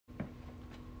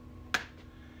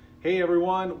Hey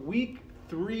everyone, week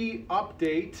 3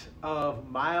 update of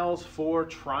Miles for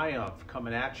Triumph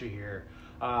coming at you here.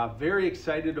 Very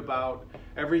excited about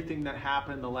everything that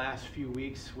happened the last few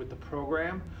weeks with the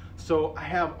program. So I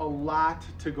have a lot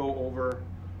to go over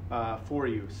for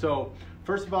you. So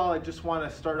first of all, I just want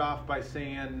to start off by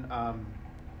saying,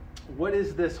 what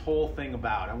is this whole thing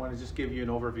about? I want to just give you an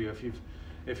overview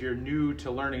if you're new to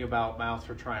learning about Miles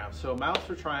for Triumph. So Miles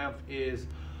for Triumph is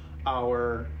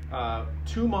our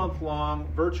 2-month-long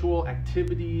virtual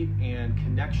activity and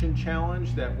connection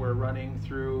challenge that we're running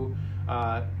through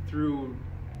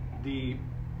the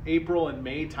April and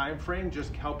May timeframe,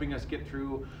 just helping us get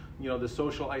through the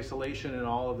social isolation and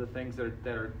all of the things that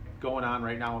are going on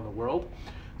right now in the world.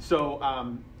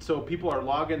 So so people are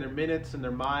logging their minutes and their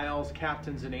miles,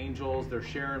 captains and angels, they're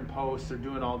sharing posts, they're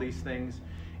doing all these things.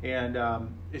 And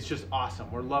it's just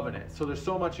awesome. We're loving it. So there's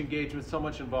so much engagement, so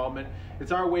much involvement.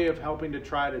 It's our way of helping to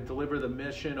try to deliver the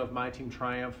mission of My Team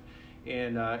Triumph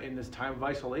in this time of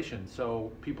isolation.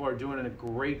 So people are doing a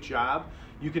great job.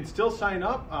 You can still sign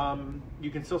up.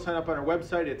 You can still sign up on our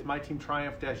website. It's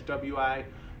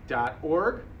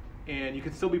myteamtriumph-wi.org. And you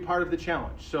can still be part of the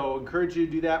challenge. So encourage you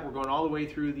to do that. We're going all the way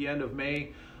through the end of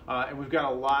May. And we've got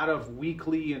a lot of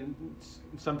weekly and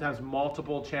sometimes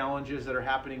multiple challenges that are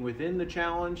happening within the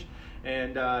challenge.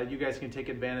 And you guys can take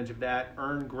advantage of that,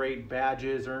 earn great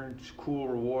badges, earn cool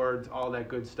rewards, all that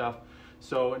good stuff.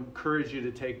 So encourage you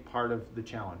to take part of the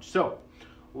challenge. So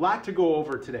a lot to go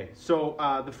over today. So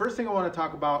the first thing I want to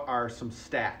talk about are some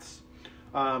stats.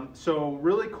 So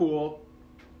really cool,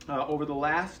 over the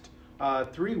last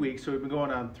 3 weeks, so we've been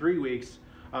going on 3 weeks,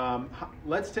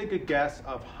 let's take a guess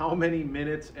of how many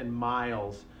minutes and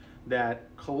miles that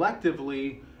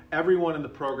collectively everyone in the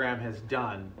program has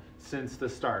done since the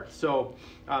start. So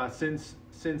since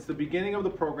the beginning of the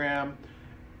program,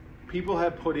 people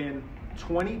have put in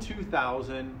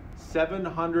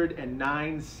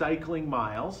 22,709 cycling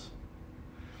miles,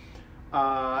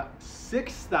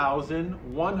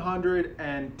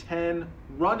 6,110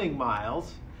 running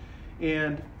miles,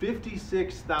 and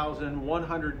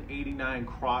 56,189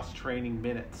 cross-training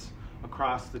minutes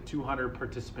across the 200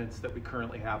 participants that we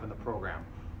currently have in the program.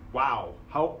 Wow,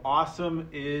 how awesome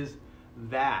is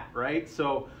that, right?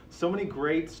 So many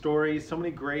great stories, so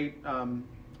many great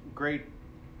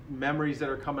memories that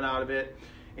are coming out of it,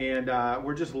 and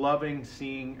we're just loving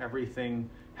seeing everything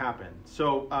happen.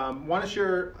 So want to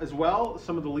share as well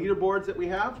some of the leaderboards that we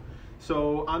have.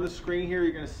 So on the screen here,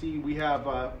 you're going to see we have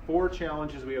 4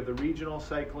 challenges. We have the regional,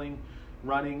 cycling,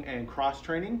 running, and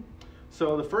cross-training.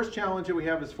 So the first challenge that we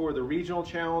have is for the regional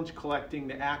challenge, collecting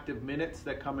the active minutes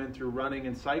that come in through running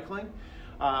and cycling.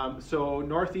 So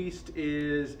Northeast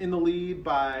is in the lead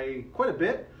by quite a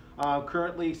bit.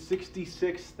 Currently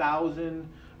 66,000,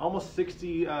 almost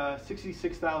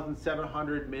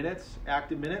 66,700 minutes,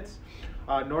 active minutes.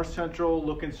 North Central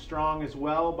looking strong as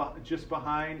well, but just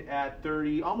behind at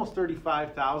almost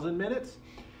 35,000 minutes.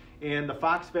 And the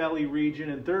Fox Valley region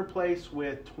in third place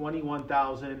with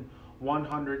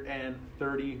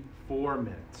 21,134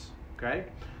 minutes. Okay,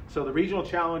 so the regional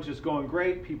challenge is going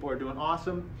great. People are doing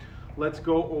awesome. Let's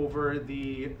go over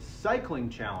the cycling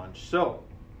challenge. So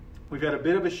we've had a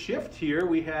bit of a shift here.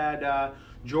 We had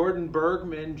Jordan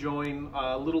Bergman join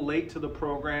a little late to the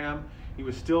program. He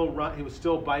was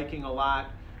still biking a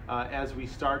lot as we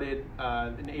started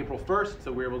in April 1st,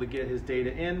 so we were able to get his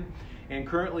data in. And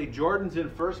currently Jordan's in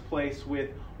first place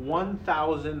with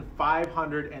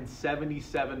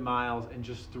 1,577 miles in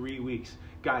just 3 weeks.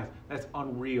 Guys, that's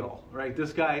unreal, right?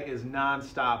 This guy is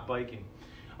nonstop biking.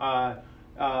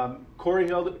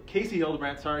 Casey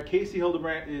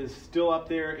Hildebrandt is still up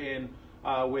there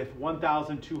with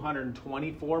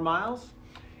 1,224 miles.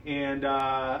 And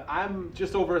I'm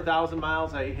just over 1,000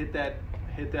 miles. I hit that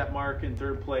mark in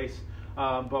third place.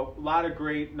 But a lot of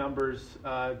great numbers.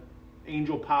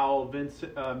 Angel Powell,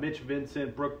 Mitch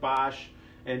Vincent, Brooke Bosch,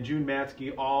 and June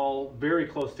Matsky all very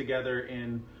close together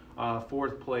in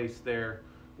fourth place there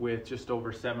with just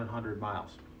over 700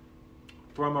 miles.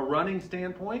 From a running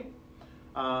standpoint,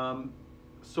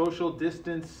 social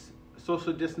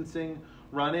distancing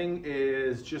running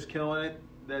is just killing it.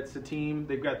 That's the team.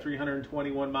 They've got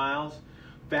 321 miles.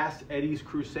 Fast Eddie's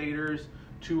Crusaders,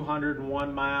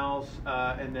 201 miles.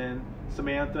 And then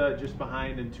Samantha just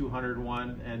behind in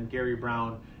 201, and Gary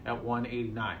Brown at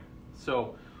 189.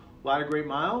 So a lot of great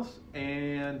miles.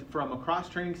 And from a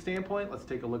cross-training standpoint, let's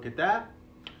take a look at that.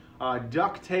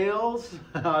 DuckTales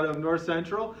out of North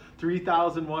Central,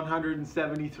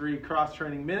 3,173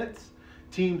 cross-training minutes.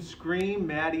 Team Scream,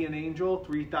 Maddie and Angel,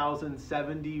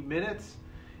 3,070 minutes.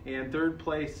 And third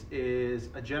place is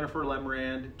Jennifer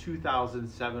Lemerand,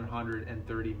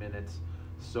 2,730 minutes.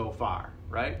 so far,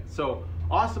 right? So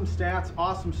awesome stats,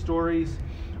 awesome stories.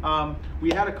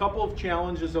 We had a couple of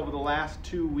challenges over the last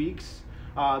 2 weeks.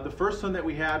 The first one that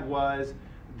we had was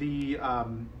we're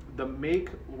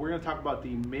going to talk about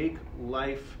the Make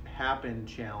Life Happen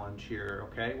challenge here,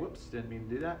 okay? Whoops, didn't mean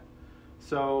to do that.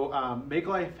 So Make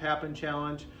Life Happen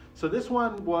challenge. So this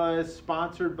one was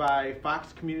sponsored by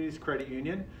Fox Communities Credit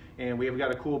Union, and we've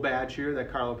got a cool badge here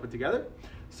that Carla put together.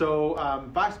 So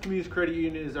Fox Communities Credit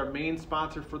Union is our main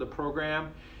sponsor for the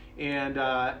program, and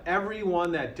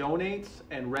everyone that donates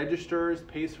and registers,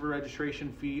 pays for a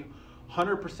registration fee,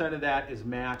 100% of that is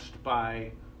matched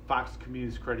by Fox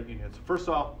Communities Credit Union. So first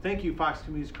of all, thank you, Fox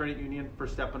Communities Credit Union, for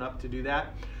stepping up to do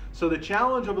that. So the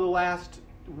challenge over the last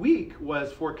week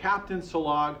was for captains to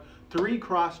log 3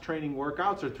 cross-training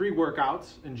workouts, or 3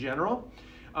 workouts in general,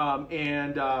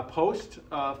 and post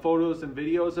photos and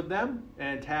videos of them,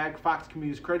 and tag Fox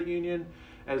Communities Credit Union,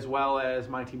 as well as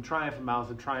My Team Triumph and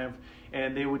Miles of Triumph,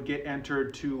 and they would get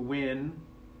entered to win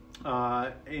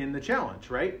in the challenge,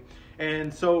 right?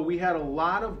 And so we had a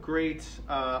lot of great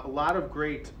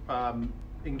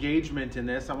engagement in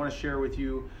this. I want to share with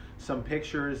you some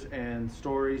pictures and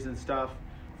stories and stuff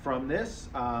from this.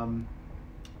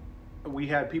 We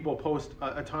had people post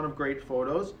a ton of great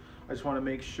photos. I just want to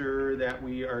make sure that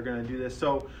we are going to do this.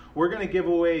 So we're going to give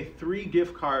away 3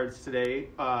 gift cards today,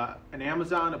 an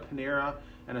Amazon, a Panera,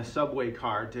 and a Subway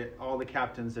card to all the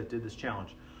captains that did this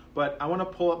challenge. But I want to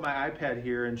pull up my iPad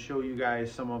here and show you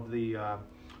guys some of the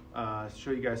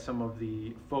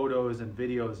photos and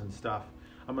videos and stuff.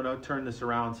 I'm going to turn this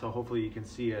around so hopefully you can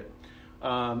see it.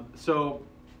 So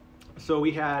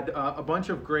we had a bunch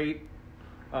of great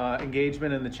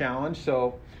engagement in the challenge.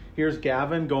 So here's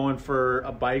Gavin going for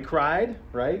a bike ride,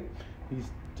 right? He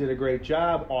did a great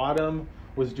job. Autumn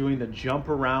was doing the jump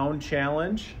around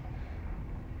challenge.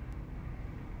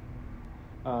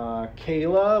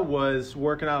 Kayla was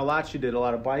working out a lot. She did a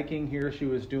lot of biking here. She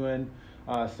was doing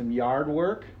some yard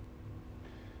work.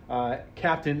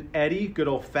 Captain Eddie, good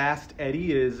old Fast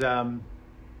Eddie,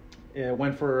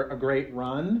 went for a great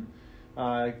run.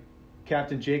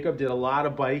 Captain Jacob did a lot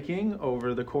of biking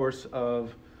over the course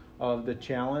of the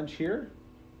challenge here.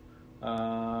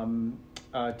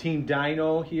 Team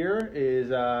Dino here is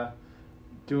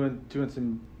doing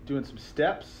some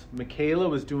steps. Michaela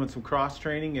was doing some cross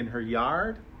training in her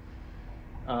yard.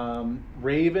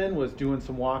 Raven was doing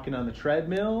some walking on the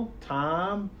treadmill.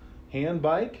 Tom, hand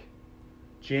bike.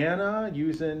 Jana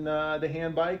using the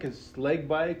hand bike as leg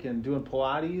bike and doing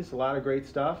Pilates. A lot of great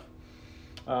stuff.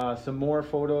 Some more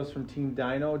photos from Team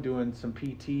Dino doing some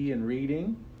PT and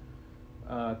reading.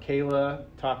 Kayla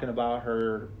talking about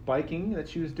her biking that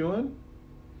she was doing.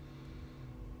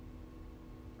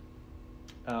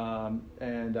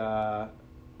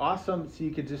 Awesome. So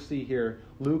you could just see here,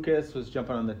 Lucas was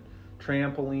jumping on the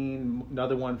trampoline,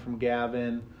 another one from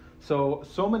Gavin. So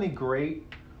many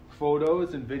great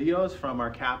photos and videos from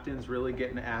our captains really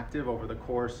getting active over the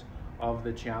course of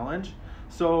the challenge.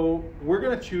 So we're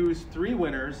going to choose 3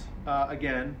 winners,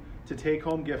 again, to take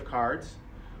home gift cards.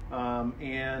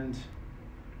 And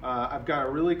I've got a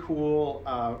really cool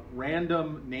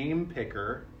random name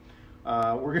picker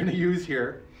we're going to use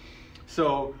here.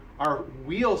 So our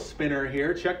wheel spinner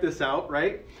here, check this out,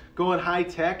 right? Going high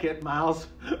tech at Miles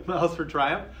for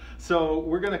Triumph. So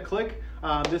we're going to click.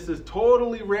 This is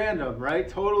totally random, right?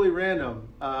 Totally random.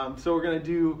 So we're going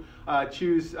to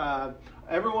choose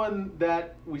everyone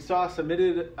that we saw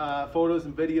submitted photos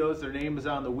and videos. Their name is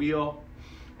on the wheel.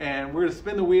 And we're going to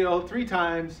spin the wheel 3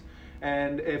 times.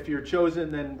 And if you're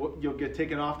chosen, then you'll get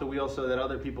taken off the wheel so that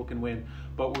other people can win.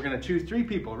 But we're going to choose 3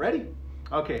 people. Ready?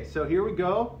 Okay, so here we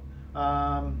go.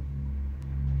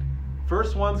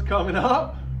 First one's coming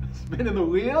up. Spinning the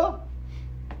wheel.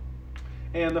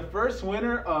 And the first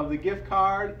winner of the gift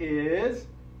card is...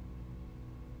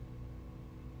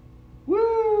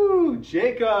 Woo!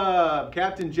 Jacob!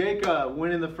 Captain Jacob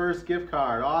winning the first gift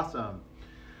card. Awesome.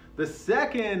 The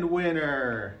second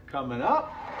winner coming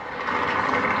up...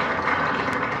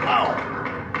 Wow!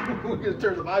 We're going to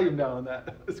turn the volume down on that.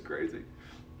 That's crazy.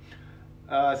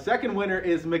 Second winner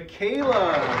is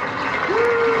Michaela. Woo!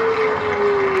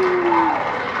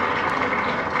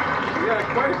 We got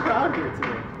quite a crowd here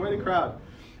today. Quite a crowd.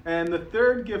 And the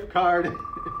third gift card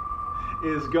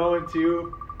is going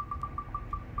to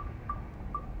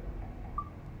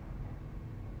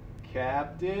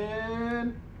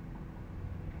Captain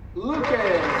Lucas.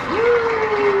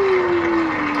 Woo!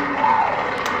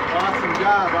 Awesome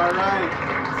job. All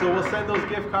right. So we'll send those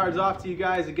gift cards off to you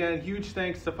guys. Again, huge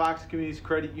thanks to Fox Communities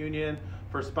Credit Union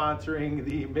for sponsoring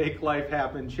the Make Life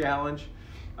Happen Challenge.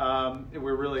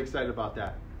 We're really excited about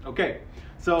that. Okay,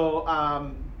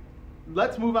 so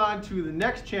let's move on to the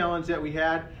next challenge that we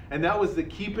had, and that was the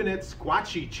Keepin' It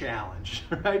Squachy challenge,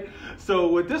 right? So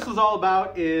what this was all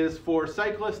about is for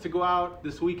cyclists to go out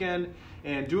this weekend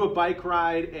and do a bike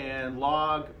ride and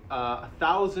log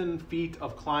 1,000 feet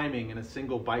of climbing in a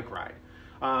single bike ride.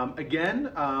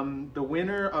 The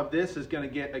winner of this is going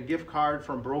to get a gift card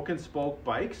from Broken Spoke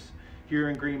Bikes here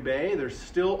in Green Bay. They're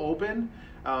still open,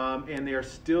 and they are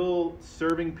still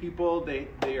serving people. They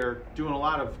are doing a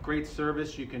lot of great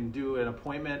service. You can do an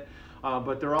appointment,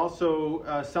 but they're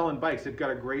also selling bikes. They've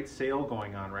got a great sale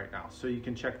going on right now, so you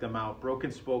can check them out,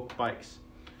 Broken Spoke Bikes.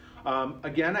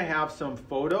 Again, I have some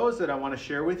photos that I want to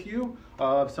share with you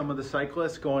of some of the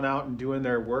cyclists going out and doing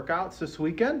their workouts this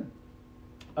weekend.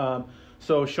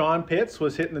 So Sean Pitts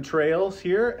was hitting the trails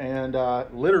here and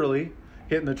literally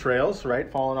hitting the trails,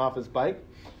 right? Falling off his bike.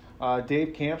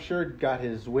 Dave Campshure got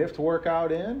his Zwift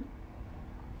workout in.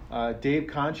 Dave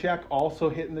Konshak also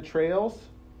hitting the trails,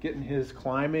 getting his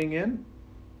climbing in.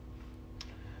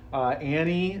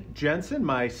 Annie Jensen,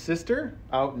 my sister,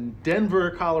 out in Denver,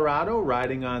 Colorado,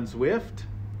 riding on Zwift.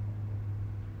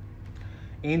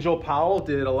 Angel Powell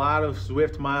did a lot of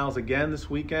Zwift miles again this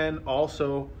weekend,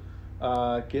 also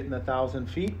getting 1,000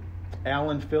 feet.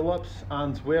 Alan Phillips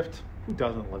on Zwift. Who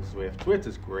doesn't love Zwift? Zwift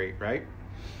is great, right?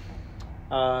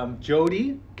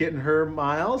 Jody getting her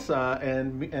miles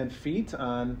and feet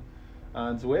on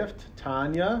Zwift.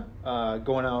 Tanya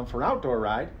going out for an outdoor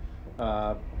ride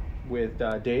with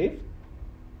Dave.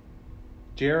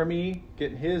 Jeremy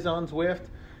getting his on Zwift.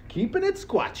 Keeping it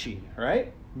squatchy,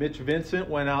 right? Mitch Vincent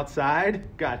went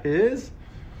outside, got his.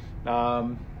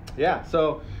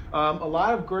 So a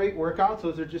lot of great workouts.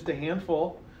 Those are just a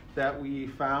handful that we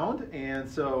found. And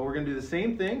so we're going to do the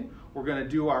same thing. We're going to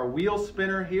do our wheel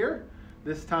spinner here.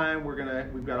 This time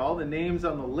we've got all the names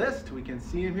on the list. We can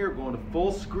see them here. We're going to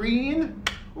full screen.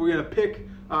 We're going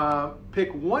to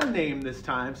pick one name this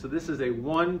time. So this is a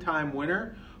one-time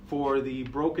winner for the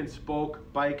Broken Spoke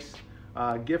Bikes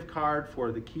gift card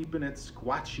for the Keepin' It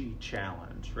Squatchy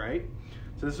challenge, right?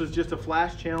 So this was just a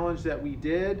flash challenge that we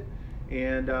did,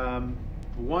 and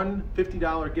one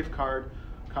 $50 gift card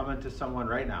coming to someone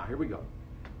right now. Here we go.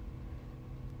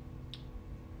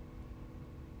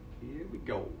 Here we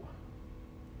go.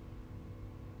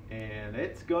 And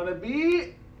it's gonna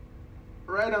be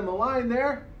right on the line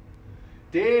there.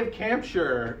 Dave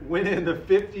Campshure winning the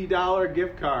 $50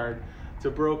 gift card to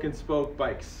Broken Spoke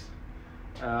Bikes.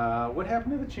 What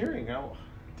happened to the cheering? Oh,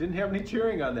 didn't have any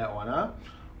cheering on that one,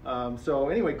 huh? So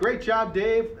anyway, great job,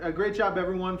 Dave. Great job,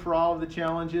 everyone, for all of the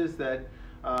challenges that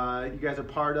you guys are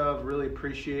part of. Really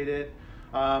appreciate it.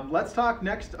 Let's talk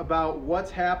next about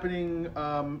what's happening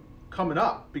coming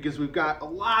up, because we've got a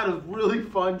lot of really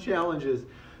fun challenges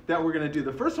that we're going to do.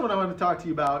 The first one I want to talk to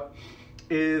you about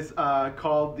is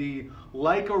called the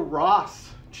Like a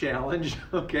Ross challenge.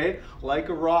 Okay, Like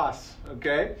a Ross.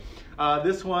 Okay,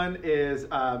 this one is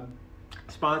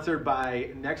sponsored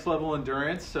by Next Level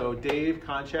Endurance. So Dave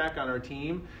Konshak on our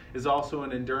team is also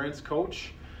an endurance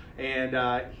coach,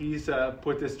 and he's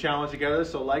put this challenge together.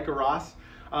 So Like a Ross.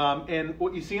 And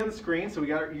what you see on the screen, so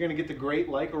you're going to get the great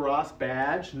Like a Ross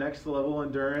badge, Next Level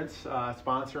Endurance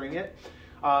sponsoring it.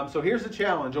 So here's the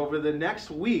challenge. Over the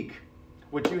next week,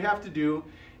 what you have to do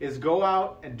is go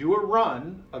out and do a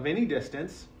run of any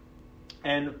distance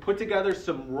and put together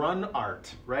some run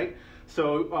art, right?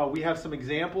 So we have some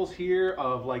examples here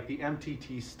of like the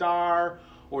MTT Star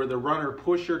or the Runner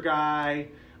Pusher guy.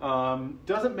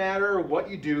 Doesn't matter what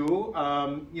you do,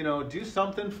 do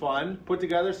something fun, put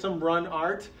together some run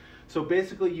art. So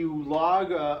basically you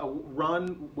log a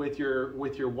run with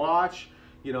your watch,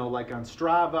 like on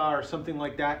Strava or something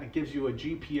like that, and it gives you a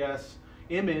GPS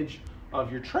image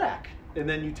of your track. And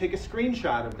then you take a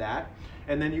screenshot of that,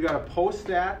 and then you got to post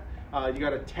that. You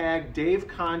got to tag Dave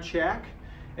Konshak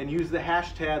and use the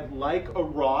hashtag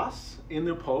 #LikeARoss in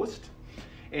the post.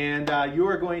 And you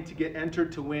are going to get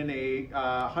entered to win a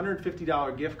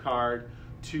 $150 gift card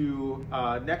to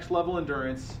Next Level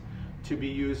Endurance to be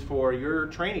used for your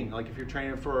training. Like if you're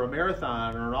training for a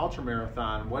marathon or an ultra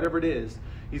marathon, whatever it is,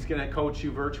 he's going to coach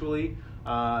you virtually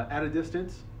at a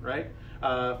distance, right?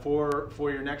 For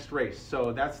your next race.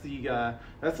 So that's the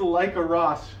Like a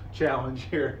Ross challenge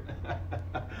here.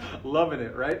 Loving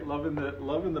it, right? Loving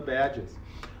the badges.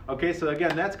 Okay, so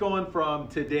again, that's going from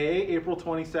today, April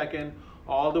 22nd,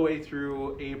 all the way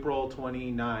through April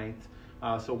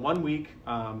 29th. So 1 week.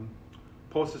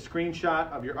 Post a screenshot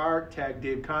of your art, tag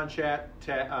Dave Konshak,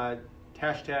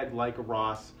 hashtag Like a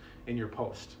Ross in your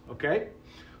post. Okay,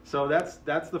 so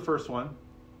that's the first one.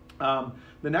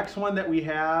 The next one that we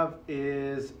have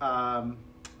is,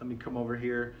 let me come over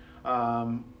here.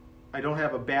 I don't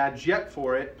have a badge yet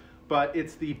for it, but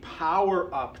it's the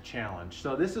Power Up Challenge.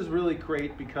 So this is really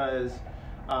great because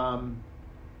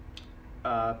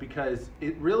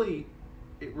it really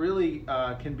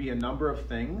can be a number of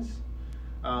things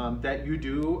that you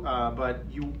do, but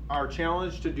you are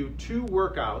challenged to do 2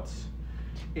 workouts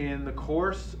in the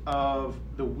course of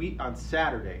the week on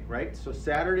Saturday, right? So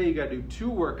Saturday you got to do 2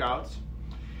 workouts,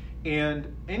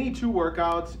 and any 2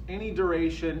 workouts, any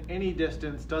duration, any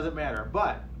distance, doesn't matter,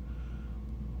 but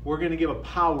we're going to give a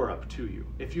power up to you.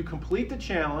 If you complete the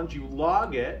challenge, you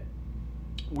log it,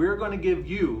 we're going to give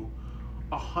you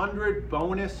 100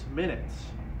 bonus minutes,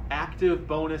 active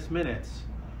bonus minutes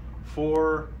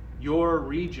for your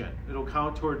region. It'll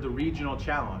count toward the regional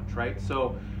challenge, right?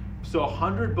 So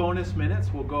 100 bonus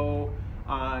minutes will go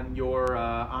on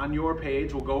your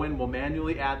page. We'll go in, we'll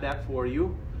manually add that for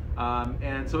you.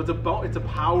 And so it's a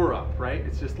power up, right?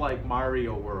 It's just like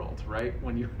Mario World, right?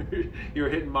 When you're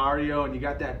hitting Mario and you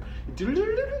got that,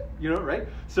 right?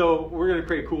 So we're gonna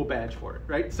create a cool badge for it,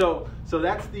 right? So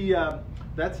that's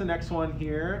the next one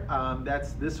here.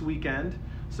 That's this weekend.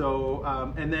 So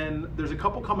and then there's a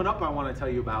couple coming up I want to tell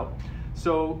you about.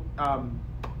 So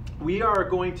we are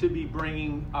going to be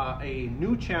bringing a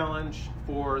new challenge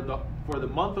for the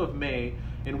month of May,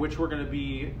 in which we're going to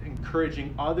be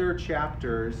encouraging other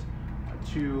chapters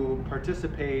to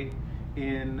participate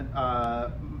in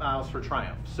Miles for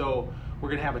Triumph. So we're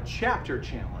going to have a chapter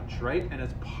challenge, right? And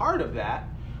as part of that,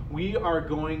 we are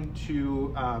going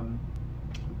to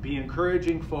be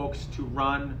encouraging folks to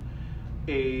run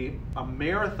a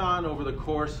marathon over the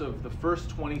course of the first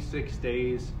 26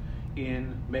 days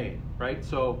in May, right?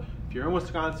 So if you're in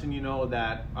Wisconsin, you know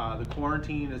that the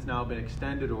quarantine has now been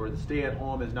extended, or the stay at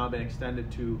home has now been extended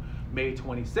to May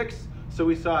 26th. So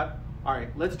we thought, all right,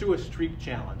 let's do a streak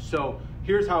challenge. So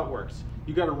here's how it works.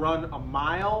 You got to run a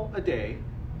mile a day,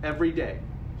 every day.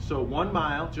 So 1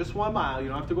 mile, just 1 mile. You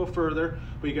don't have to go further,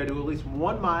 but you got to do at least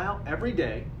 1 mile every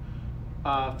day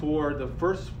for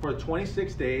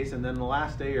 26 days, and then the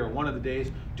last day or one of the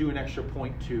days, do an extra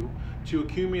 0.2 to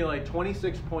accumulate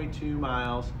 26.2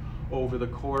 miles over the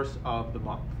course of the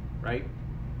month, right?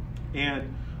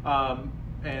 And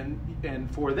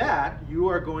for that, you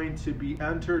are going to be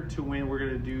entered to win. We're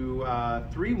going to do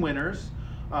 3 winners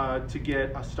to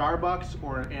get a Starbucks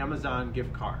or an Amazon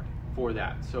gift card for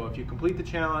that. So if you complete the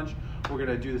challenge, we're going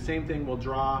to do the same thing. We'll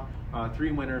draw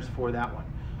 3 winners for that one.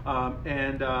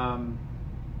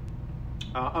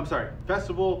 I'm sorry,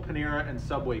 Festival, Panera, and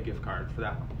Subway gift card for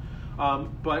that one.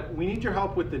 But we need your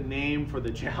help with the name for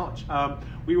the challenge.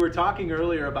 We were talking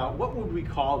earlier about what would we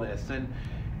call this, and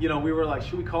we were like,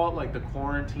 should we call it like the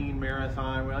quarantine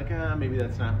marathon? We're like, maybe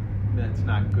that's not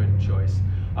a good choice.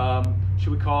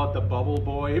 Should we call it the Bubble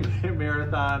Boy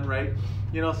marathon, right?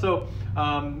 So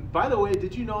by the way,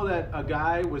 did you know that a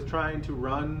guy was trying to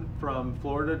run from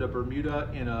Florida to Bermuda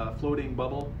in a floating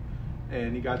bubble,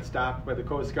 and he got stopped by the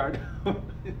Coast Guard?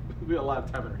 We have a lot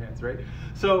of time on our hands, right?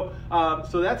 So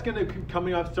that's going to be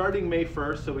coming up starting May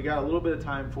 1st, so we got a little bit of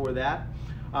time for that.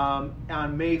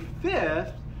 On May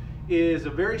 5th is a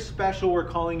very special, we're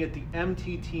calling it the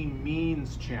MTT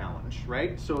Means Challenge,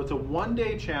 right? So it's a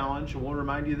 1-day challenge, and we'll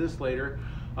remind you of this later,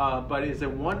 but it's a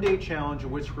 1-day challenge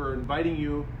in which we're inviting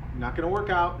you, not going to work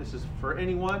out, this is for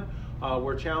anyone,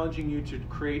 we're challenging you to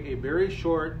create a very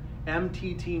short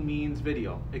MTT Means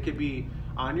video. It could be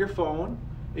on your phone.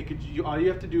 All you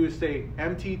have to do is say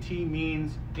MTT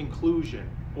means inclusion,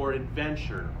 or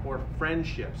adventure, or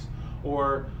friendships,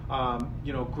 or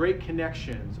great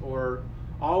connections, or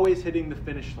always hitting the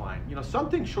finish line.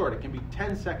 Something short. It can be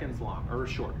 10 seconds long or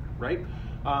shorter, right?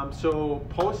 So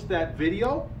post that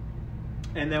video,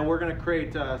 and then we're going to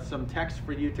create some text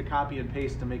for you to copy and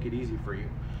paste to make it easy for you.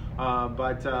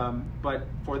 But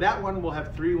for that one, we'll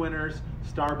have 3 winners,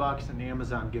 Starbucks and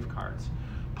Amazon gift cards.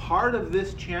 Part of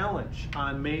this challenge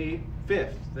on May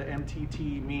 5th, the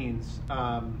MTT Means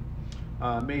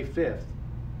May 5th,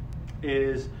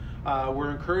 is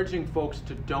we're encouraging folks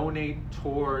to donate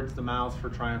towards the Miles for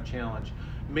Triumph Challenge.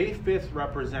 May 5th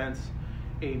represents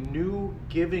a new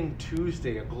Giving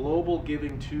Tuesday, a global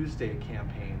Giving Tuesday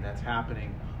campaign that's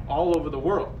happening all over the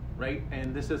world, right?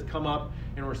 And this has come up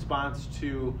in response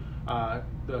to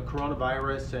the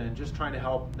coronavirus and just trying to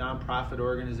help nonprofit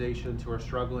organizations who are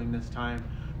struggling this time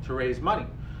to raise money.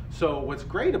 So what's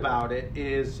great about it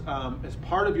is as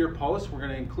part of your post, we're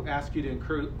going to ask you to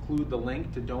include the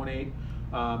link to donate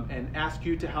and ask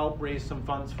you to help raise some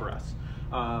funds for us.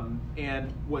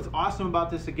 And what's awesome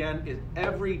about this, again, is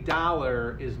every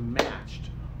dollar is matched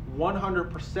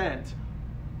 100%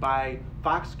 by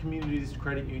Fox Communities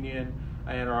Credit Union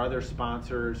and our other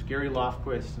sponsors, Gary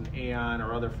Lofquist and Aon,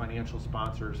 our other financial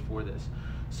sponsors for this.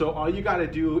 So all you got to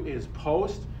do is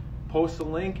post Post a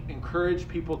link, encourage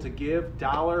people to give,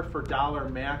 dollar for dollar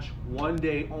match, one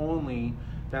day only.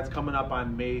 That's coming up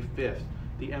on May 5th,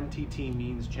 the MTT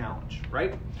Means Challenge,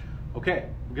 right? Okay,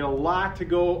 we've got a lot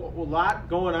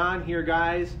going on here,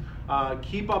 guys.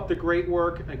 Keep up the great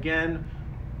work. Again,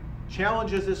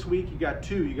 challenges this week, you got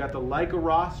two. You got the Like a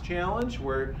Ross challenge,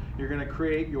 where you're gonna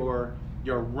create your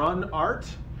run art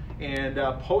and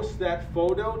post that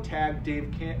photo, tag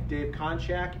Dave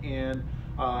Konshak and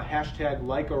hashtag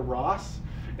Like a Ross,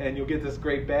 and you'll get this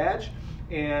great badge.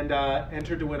 And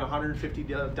enter to win a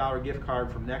 $150 gift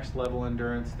card from Next Level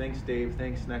Endurance. Thanks, Dave.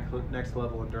 Thanks, Next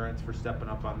Level Endurance, for stepping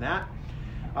up on that.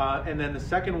 And then the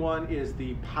second one is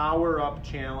the Power Up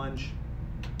Challenge.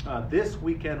 This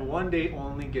weekend, one day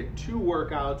only, get 2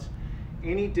 workouts,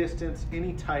 any distance,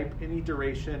 any type, any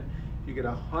duration. You get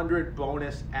 100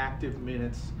 bonus active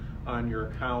minutes on your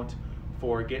account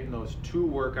for getting those 2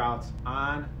 workouts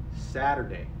on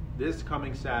Saturday. This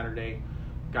coming Saturday.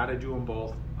 Got to do them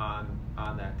both on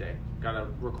that day. Got to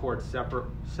record separate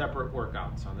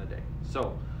workouts on the day.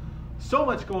 So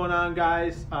much going on,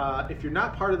 guys. If you're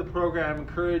not part of the program, I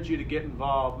encourage you to get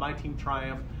involved.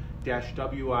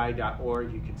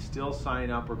 myteamtriumph-wi.org. You can still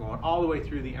sign up. We're going all the way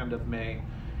through the end of May,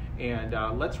 and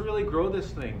let's really grow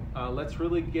this thing. Let's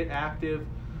really get active.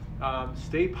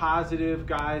 Stay positive,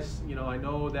 guys. You know, I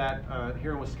know that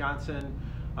here in Wisconsin,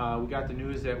 we got the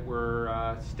news that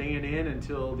we're staying in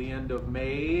until the end of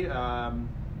May.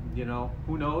 You know,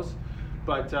 who knows?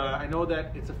 But I know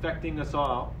that it's affecting us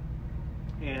all.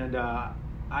 And I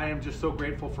am just so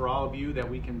grateful for all of you that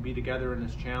we can be together in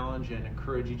this challenge and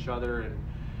encourage each other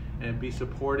and be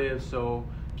supportive. So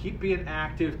keep being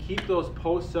active. Keep those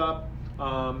posts up.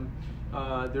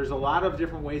 There's a lot of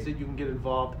different ways that you can get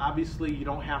involved. Obviously, you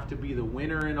don't have to be the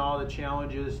winner in all the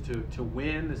challenges to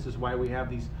win. This is why we have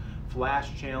these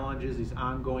flash challenges, these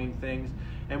ongoing things,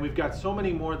 and we've got so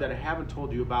many more that I haven't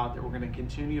told you about that we're going to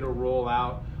continue to roll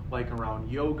out, like around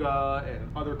yoga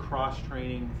and other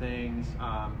cross-training things.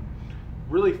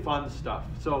 Really fun stuff.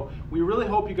 So we really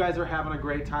hope you guys are having a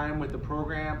great time with the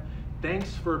program.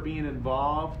 Thanks for being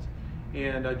involved,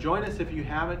 and join us if you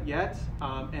haven't yet.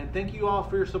 And thank you all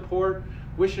for your support.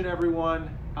 Wishing everyone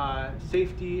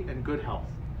safety and good health.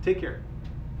 Take care.